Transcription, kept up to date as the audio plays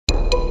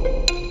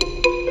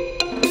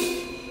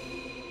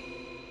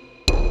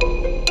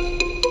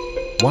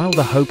While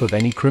the hope of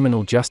any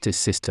criminal justice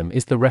system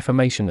is the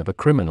reformation of a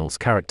criminal's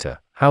character,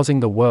 housing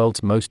the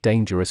world's most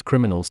dangerous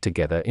criminals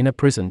together in a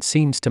prison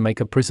seems to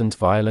make a prison's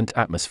violent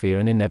atmosphere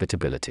an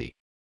inevitability.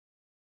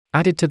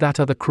 Added to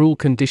that are the cruel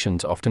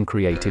conditions often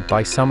created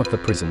by some of the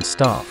prison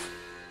staff.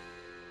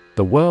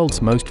 The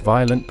world's most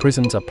violent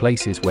prisons are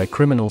places where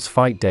criminals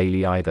fight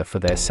daily either for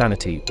their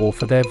sanity or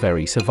for their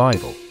very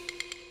survival.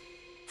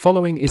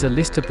 Following is a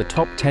list of the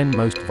top 10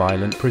 most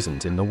violent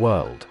prisons in the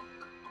world.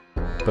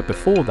 But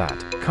before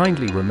that,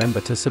 kindly remember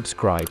to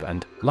subscribe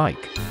and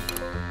like.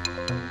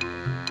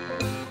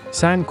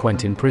 San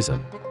Quentin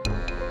Prison.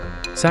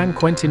 San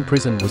Quentin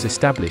Prison was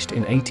established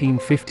in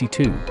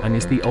 1852 and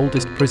is the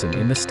oldest prison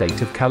in the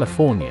state of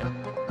California.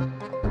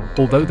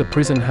 Although the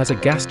prison has a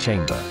gas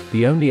chamber,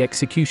 the only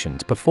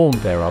executions performed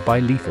there are by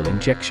lethal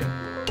injection.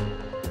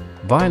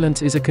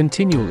 Violence is a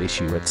continual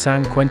issue at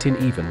San Quentin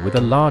even with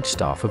a large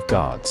staff of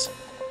guards.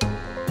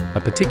 A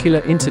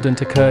particular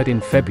incident occurred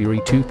in February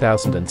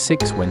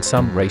 2006 when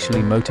some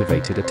racially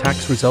motivated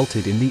attacks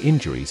resulted in the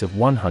injuries of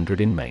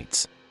 100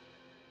 inmates.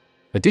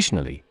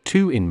 Additionally,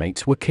 2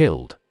 inmates were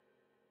killed.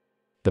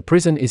 The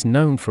prison is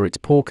known for its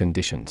poor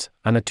conditions,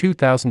 and a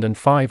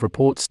 2005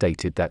 report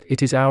stated that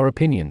it is our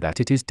opinion that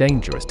it is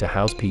dangerous to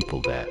house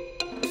people there.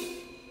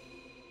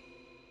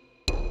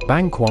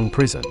 Bangkwang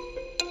Prison.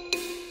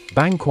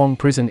 Bangkwang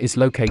Prison is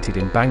located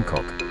in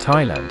Bangkok,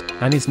 Thailand,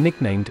 and is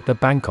nicknamed the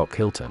Bangkok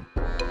Hilton.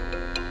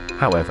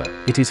 However,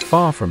 it is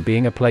far from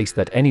being a place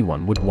that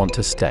anyone would want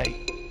to stay.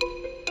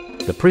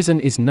 The prison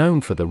is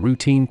known for the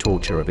routine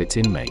torture of its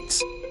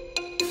inmates.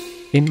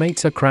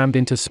 Inmates are crammed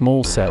into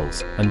small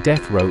cells, and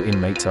death row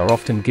inmates are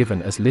often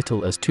given as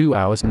little as 2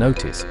 hours'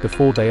 notice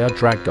before they are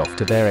dragged off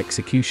to their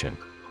execution.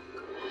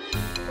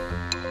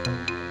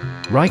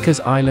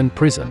 Rikers Island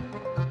Prison.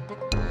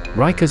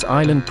 Rikers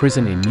Island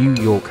Prison in New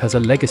York has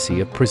a legacy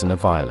of prisoner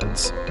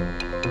violence.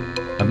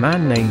 A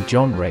man named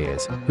John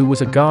Reyes, who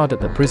was a guard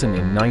at the prison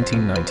in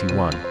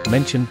 1991,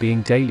 mentioned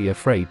being daily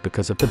afraid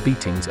because of the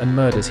beatings and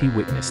murders he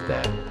witnessed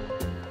there.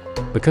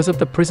 Because of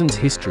the prison's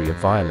history of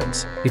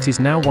violence, it is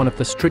now one of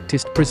the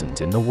strictest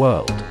prisons in the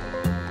world.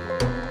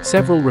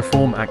 Several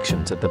reform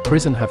actions at the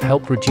prison have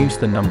helped reduce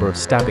the number of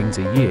stabbings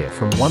a year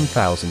from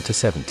 1,000 to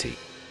 70.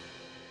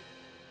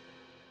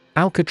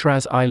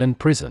 Alcatraz Island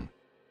Prison.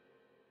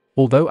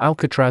 Although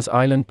Alcatraz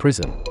Island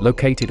Prison,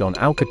 located on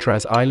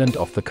Alcatraz Island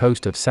off the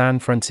coast of San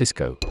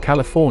Francisco,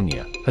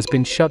 California, has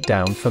been shut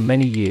down for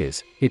many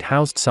years, it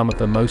housed some of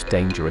the most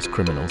dangerous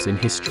criminals in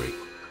history.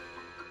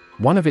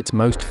 One of its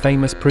most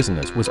famous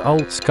prisoners was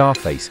Old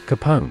Scarface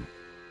Capone.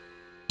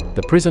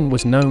 The prison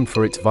was known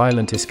for its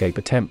violent escape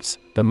attempts,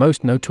 the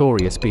most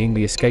notorious being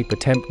the escape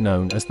attempt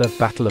known as the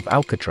Battle of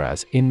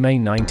Alcatraz in May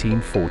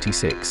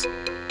 1946.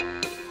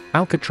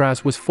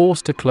 Alcatraz was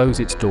forced to close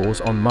its doors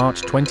on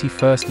March 21,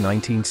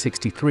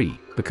 1963,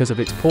 because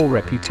of its poor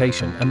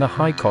reputation and the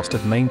high cost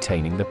of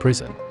maintaining the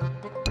prison.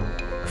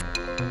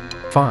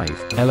 5.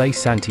 La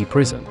Santé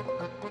Prison.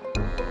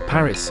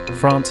 Paris,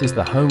 France is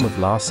the home of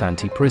La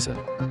Santé Prison.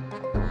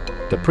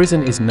 The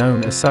prison is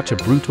known as such a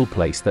brutal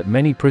place that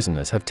many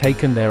prisoners have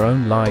taken their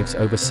own lives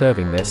over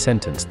serving their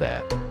sentence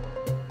there.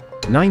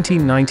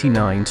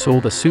 1999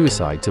 saw the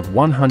suicides of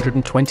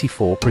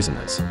 124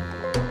 prisoners.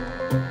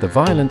 The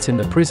violence in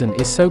the prison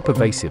is so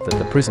pervasive that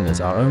the prisoners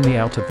are only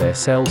out of their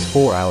cells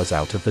 4 hours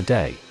out of the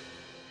day.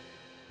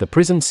 The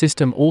prison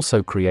system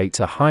also creates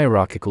a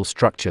hierarchical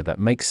structure that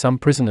makes some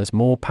prisoners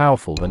more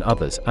powerful than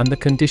others and the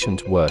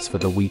conditions worse for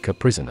the weaker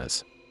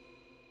prisoners.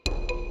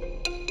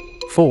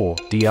 4.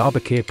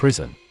 Diyarbakir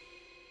Prison.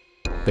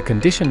 The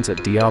conditions at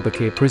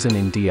Diyarbakir Prison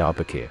in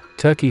Diyarbakir,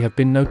 Turkey have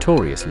been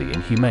notoriously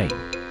inhumane.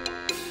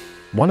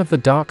 One of the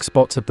dark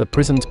spots of the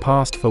prison's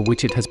past for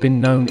which it has been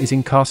known is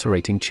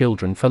incarcerating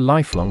children for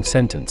lifelong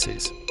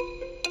sentences.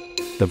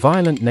 The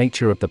violent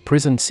nature of the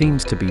prison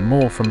seems to be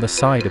more from the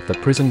side of the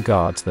prison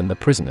guards than the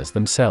prisoners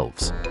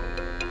themselves.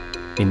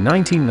 In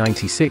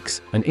 1996,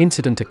 an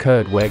incident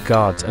occurred where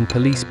guards and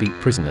police beat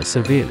prisoners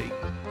severely.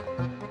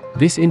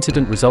 This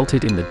incident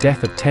resulted in the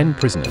death of 10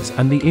 prisoners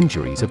and the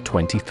injuries of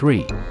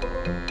 23.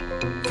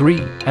 3.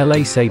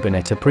 La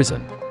Sabaneta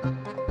Prison.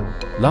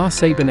 La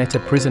Sabaneta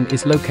Prison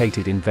is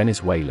located in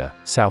Venezuela,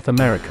 South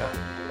America.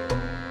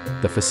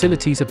 The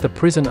facilities of the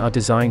prison are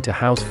designed to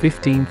house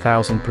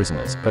 15,000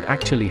 prisoners but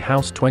actually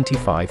house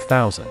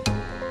 25,000.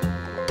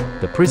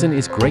 The prison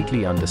is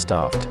greatly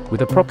understaffed,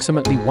 with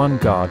approximately 1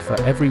 guard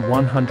for every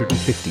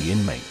 150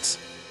 inmates.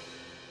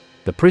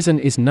 The prison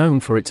is known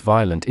for its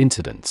violent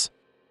incidents.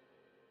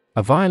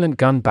 A violent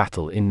gun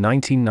battle in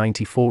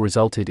 1994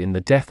 resulted in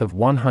the death of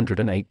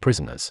 108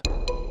 prisoners.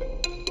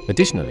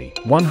 Additionally,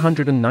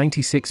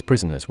 196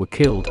 prisoners were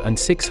killed and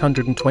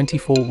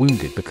 624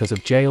 wounded because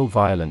of jail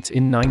violence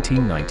in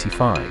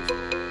 1995.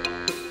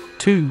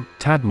 2.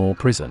 Tadmor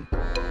Prison.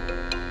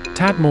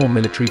 Tadmor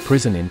Military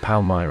Prison in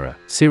Palmyra,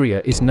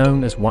 Syria is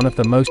known as one of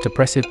the most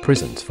oppressive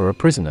prisons for a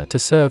prisoner to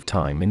serve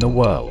time in the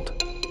world.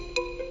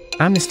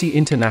 Amnesty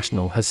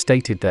International has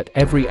stated that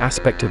every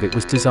aspect of it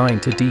was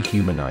designed to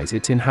dehumanize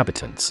its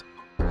inhabitants.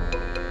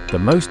 The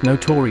most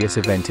notorious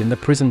event in the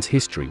prison's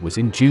history was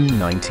in June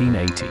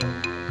 1980.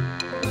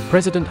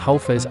 President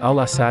Hafez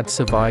al-Assad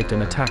survived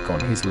an attack on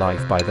his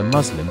life by the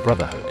Muslim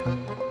Brotherhood.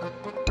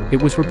 It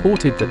was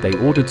reported that they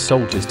ordered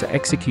soldiers to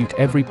execute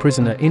every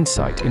prisoner in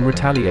sight in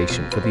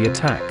retaliation for the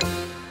attack.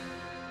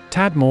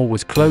 Tadmor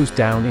was closed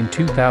down in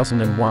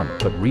 2001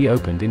 but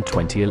reopened in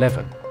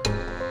 2011.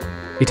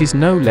 It is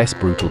no less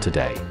brutal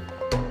today.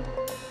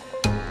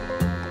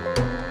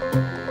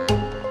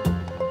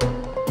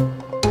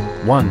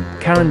 1.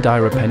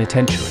 Carandiru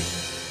Penitentiary.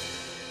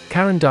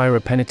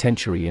 Carandiru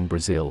Penitentiary in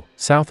Brazil,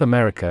 South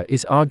America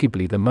is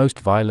arguably the most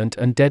violent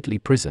and deadly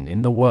prison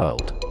in the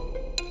world.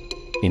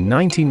 In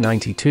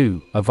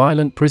 1992, a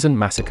violent prison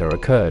massacre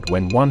occurred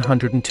when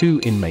 102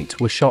 inmates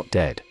were shot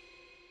dead.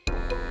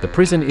 The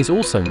prison is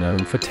also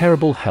known for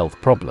terrible health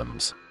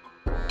problems.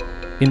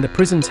 In the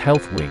prison's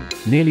health wing,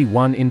 nearly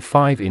 1 in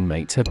 5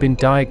 inmates have been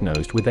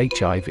diagnosed with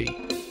HIV.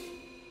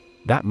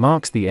 That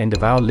marks the end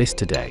of our list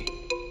today.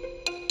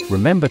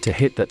 Remember to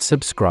hit that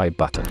subscribe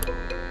button.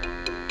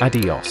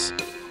 Adios.